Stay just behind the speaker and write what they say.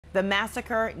The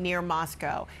massacre near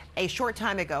Moscow. A short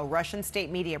time ago, Russian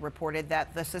state media reported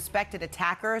that the suspected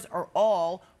attackers are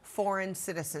all foreign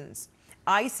citizens.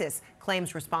 ISIS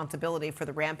claims responsibility for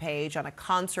the rampage on a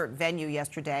concert venue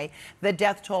yesterday, the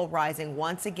death toll rising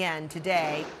once again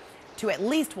today to at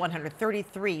least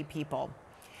 133 people.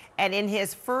 And in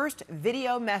his first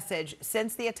video message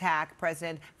since the attack,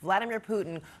 President Vladimir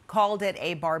Putin called it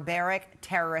a barbaric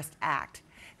terrorist act.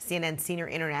 CNN senior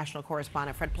international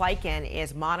correspondent Fred Pleiken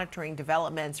is monitoring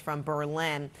developments from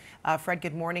Berlin. Fred,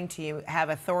 good morning to you. Have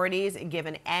authorities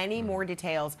given any more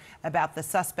details about the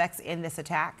suspects in this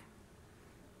attack?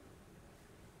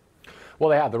 Well,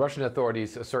 they have. The Russian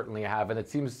authorities certainly have, and it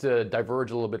seems to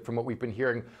diverge a little bit from what we've been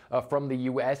hearing from the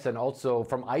U.S. and also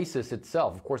from ISIS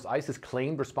itself. Of course, ISIS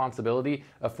claimed responsibility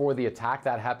for the attack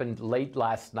that happened late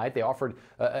last night. They offered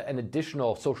an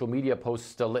additional social media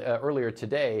post earlier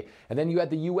today, and then you had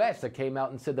the U.S. that came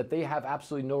out and said that they have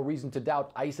absolutely no reason to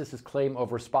doubt ISIS's claim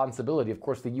of responsibility. Of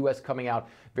course, the U.S. coming out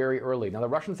very early. Now, the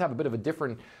Russians have a bit of a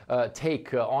different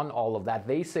take on all of that.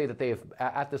 They say that they have,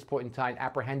 at this point in time,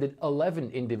 apprehended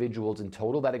 11 individuals in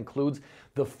total. That includes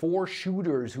the 4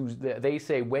 shooters who they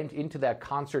say went into that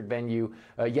concert venue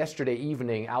yesterday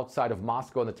evening outside of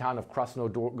Moscow in the town of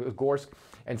Krasnogorsk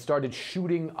and started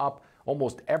shooting up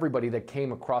almost everybody that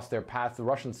came across their path. The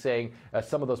Russians saying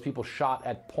some of those people shot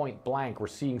at point blank. We're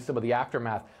seeing some of the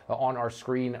aftermath on our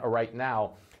screen right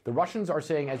now. The Russians are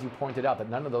saying, as you pointed out, that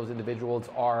none of those individuals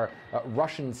are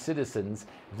Russian citizens.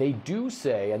 They do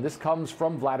say, and this comes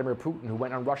from Vladimir Putin, who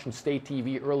went on Russian state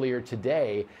TV earlier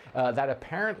today, that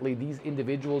apparently these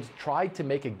individuals tried to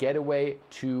make a getaway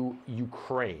to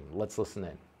Ukraine. Let's listen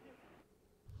in.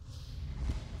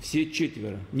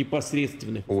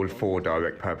 All 4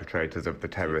 direct perpetrators of the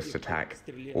terrorist attack,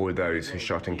 all those who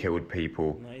shot and killed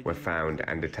people, were found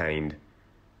and detained.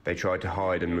 They tried to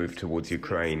hide and move towards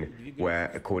Ukraine,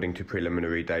 where, according to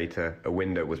preliminary data, a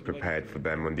window was prepared for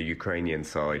them on the Ukrainian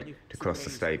side to cross the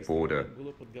state border.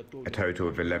 A total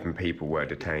of 11 people were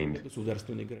detained.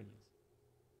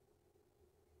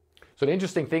 So the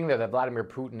interesting thing there that Vladimir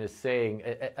Putin is saying,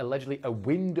 allegedly a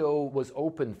window was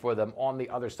opened for them on the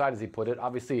other side, as he put it,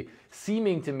 obviously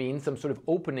seeming to mean some sort of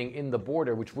opening in the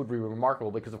border, which would be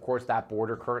remarkable because, of course, that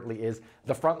border currently is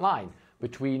the front line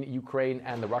between Ukraine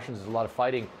and the Russians. There's a lot of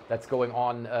fighting that's going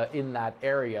on in that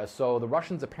area. So the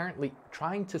Russians apparently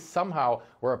trying to somehow,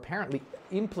 or apparently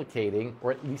implicating,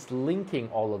 or at least linking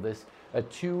all of this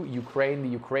to Ukraine. The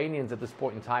Ukrainians at this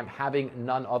point in time having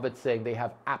none of it, saying they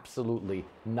have absolutely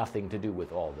nothing to do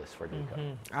with all this,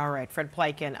 Frederica. All right, Fred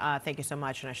Pleiken, thank you so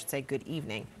much, and I should say good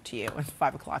evening to you. It's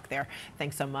 5 o'clock there.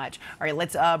 Thanks so much. All right,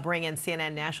 let's bring in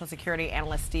CNN national security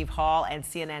analyst Steve Hall and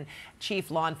CNN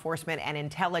chief law enforcement and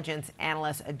intelligence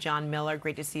analyst John Miller.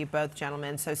 Great to see you both,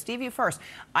 gentlemen. So, Steve, you first.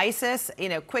 ISIS,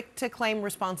 quick to claim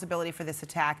responsibility for this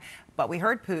attack, but we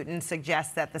heard Putin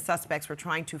suggest that the suspects were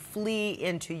trying to flee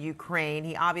into Ukraine.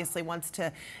 He obviously wants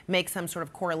to make some sort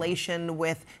of correlation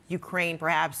with Ukraine,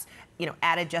 perhaps,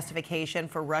 added justification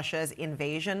for Russia's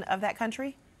invasion of that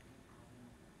country?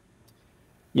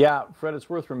 Yeah, Fred, it's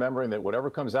worth remembering that whatever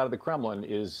comes out of the Kremlin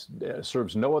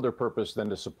serves no other purpose than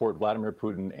to support Vladimir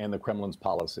Putin and the Kremlin's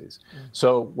policies.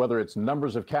 So whether it's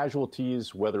numbers of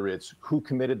casualties, whether it's who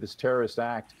committed this terrorist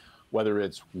act, whether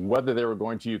they were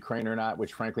going to Ukraine or not,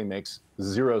 which frankly makes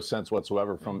zero sense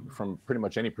whatsoever from pretty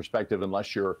much any perspective,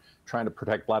 unless you're trying to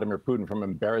protect Vladimir Putin from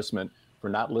embarrassment for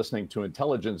not listening to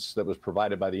intelligence that was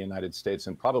provided by the United States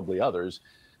and probably others.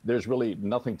 There's really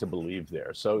nothing to believe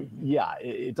there. So yeah,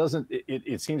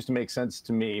 it seems to make sense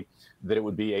to me that it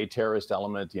would be a terrorist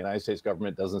element. The United States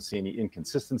government doesn't see any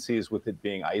inconsistencies with it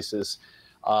being ISIS.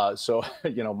 So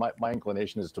my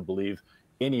inclination is to believe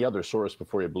any other source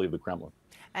before you believe the Kremlin.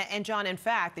 And John, in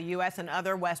fact, the U.S. and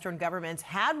other Western governments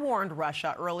had warned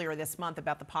Russia earlier this month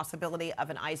about the possibility of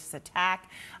an ISIS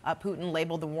attack. Putin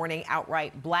labeled the warning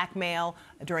outright blackmail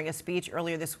during a speech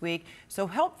earlier this week. So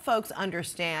help folks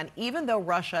understand, even though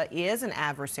Russia is an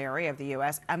adversary of the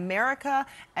U.S., America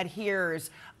adheres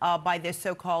by this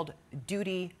so-called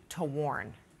duty to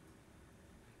warn.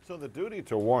 So the duty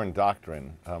to warn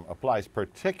doctrine applies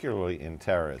particularly in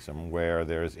terrorism, where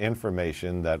there's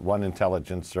information that one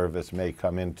intelligence service may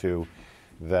come into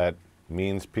that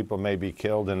means people may be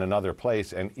killed in another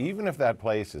place. And even if that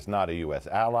place is not a U.S.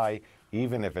 ally,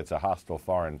 even if it's a hostile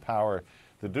foreign power,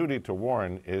 the duty to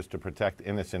warn is to protect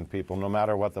innocent people no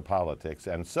matter what the politics.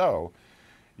 And so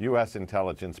U.S.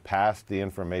 intelligence passed the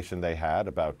information they had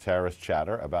about terrorist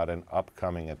chatter, about an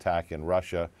upcoming attack in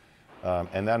Russia.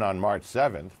 And then on March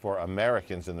 7th, for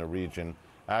Americans in the region,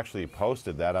 actually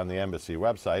posted that on the embassy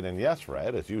website. And yes,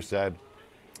 Fred, as you said,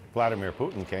 Vladimir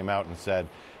Putin came out and said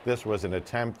this was an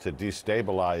attempt to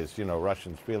destabilize,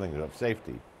 Russians' feelings of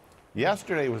safety.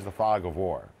 Yesterday was the fog of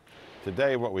war.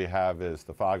 Today what we have is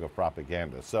the fog of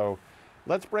propaganda. So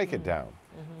let's break it down.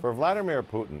 For Vladimir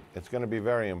Putin, it's going to be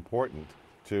very important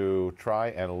to try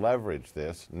and leverage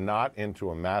this not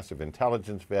into a massive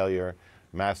intelligence failure,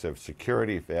 massive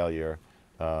security failure,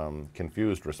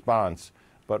 confused response,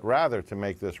 but rather to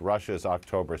make this Russia's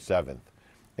October 7th.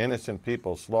 Innocent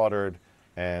people slaughtered,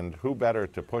 and who better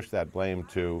to push that blame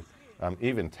to,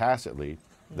 even tacitly,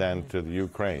 than to the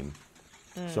Ukraine.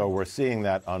 So we're seeing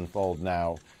that unfold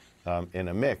now in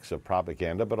a mix of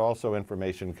propaganda, but also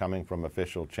information coming from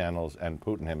official channels and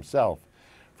Putin himself.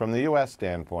 From the U.S.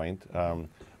 standpoint,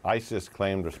 ISIS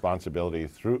claimed responsibility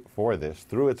for this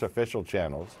through its official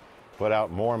channels, put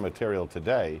out more material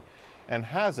today, and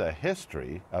has a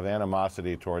history of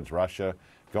animosity towards Russia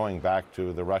going back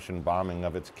to the Russian bombing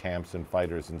of its camps and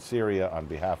fighters in Syria on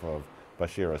behalf of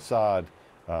Bashar Assad,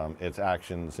 its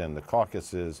actions in the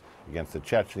Caucasus against the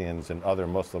Chechens and other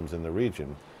Muslims in the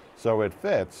region. So it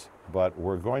fits, but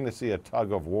we're going to see a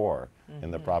tug of war in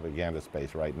the propaganda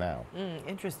space right now.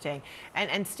 Interesting.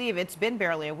 And Steve, it's been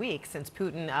barely a week since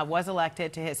Putin was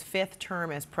elected to his 5th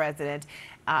term as president.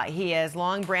 He has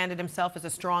long branded himself as a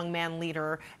strongman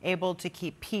leader, able to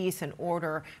keep peace and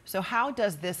order. So how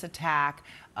does this attack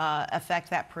affect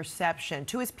that perception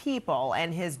to his people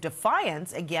and his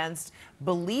defiance against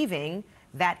believing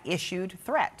that issued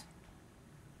threat?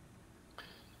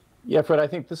 Yeah, Fred, I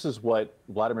think this is what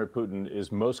Vladimir Putin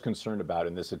is most concerned about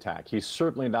in this attack. He's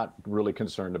certainly not really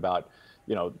concerned about,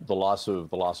 the loss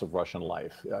of Russian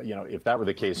life. If that were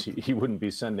the case, he wouldn't be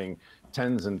sending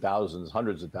tens and thousands,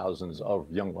 hundreds of thousands of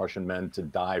young Russian men to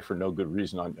die for no good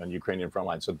reason on Ukrainian front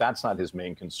lines. So that's not his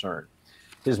main concern.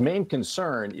 His main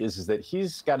concern is that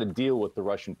he's got to deal with the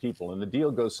Russian people, and the deal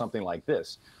goes something like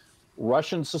this.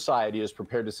 Russian society is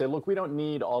prepared to say, look, we don't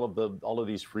need all of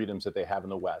these freedoms that they have in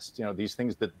the West. These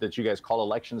things that you guys call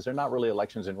elections, they're not really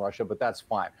elections in Russia, but that's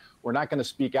fine. We're not going to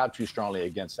speak out too strongly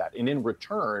against that. And in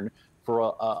return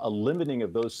for a limiting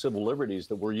of those civil liberties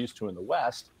that we're used to in the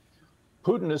West,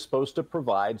 Putin is supposed to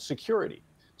provide security.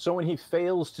 So when he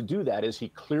fails to do that, as he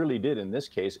clearly did in this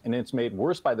case, and it's made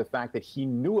worse by the fact that he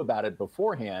knew about it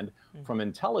beforehand from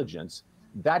intelligence,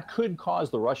 that could cause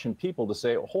the Russian people to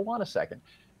say, hold on a second.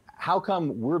 How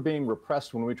come we're being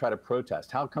repressed when we try to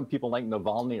protest? How come people like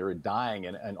Navalny are dying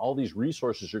and all these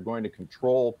resources are going to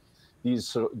control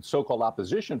these so-called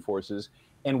opposition forces,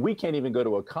 and we can't even go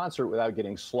to a concert without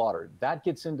getting slaughtered? That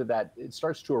gets into that, it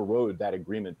starts to erode that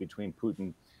agreement between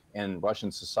Putin and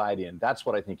Russian society, and that's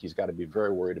what I think he's got to be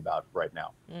very worried about right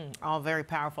now. All very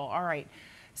powerful. All right.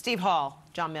 Steve Hall,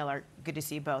 John Miller, good to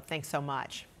see you both. Thanks so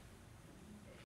much.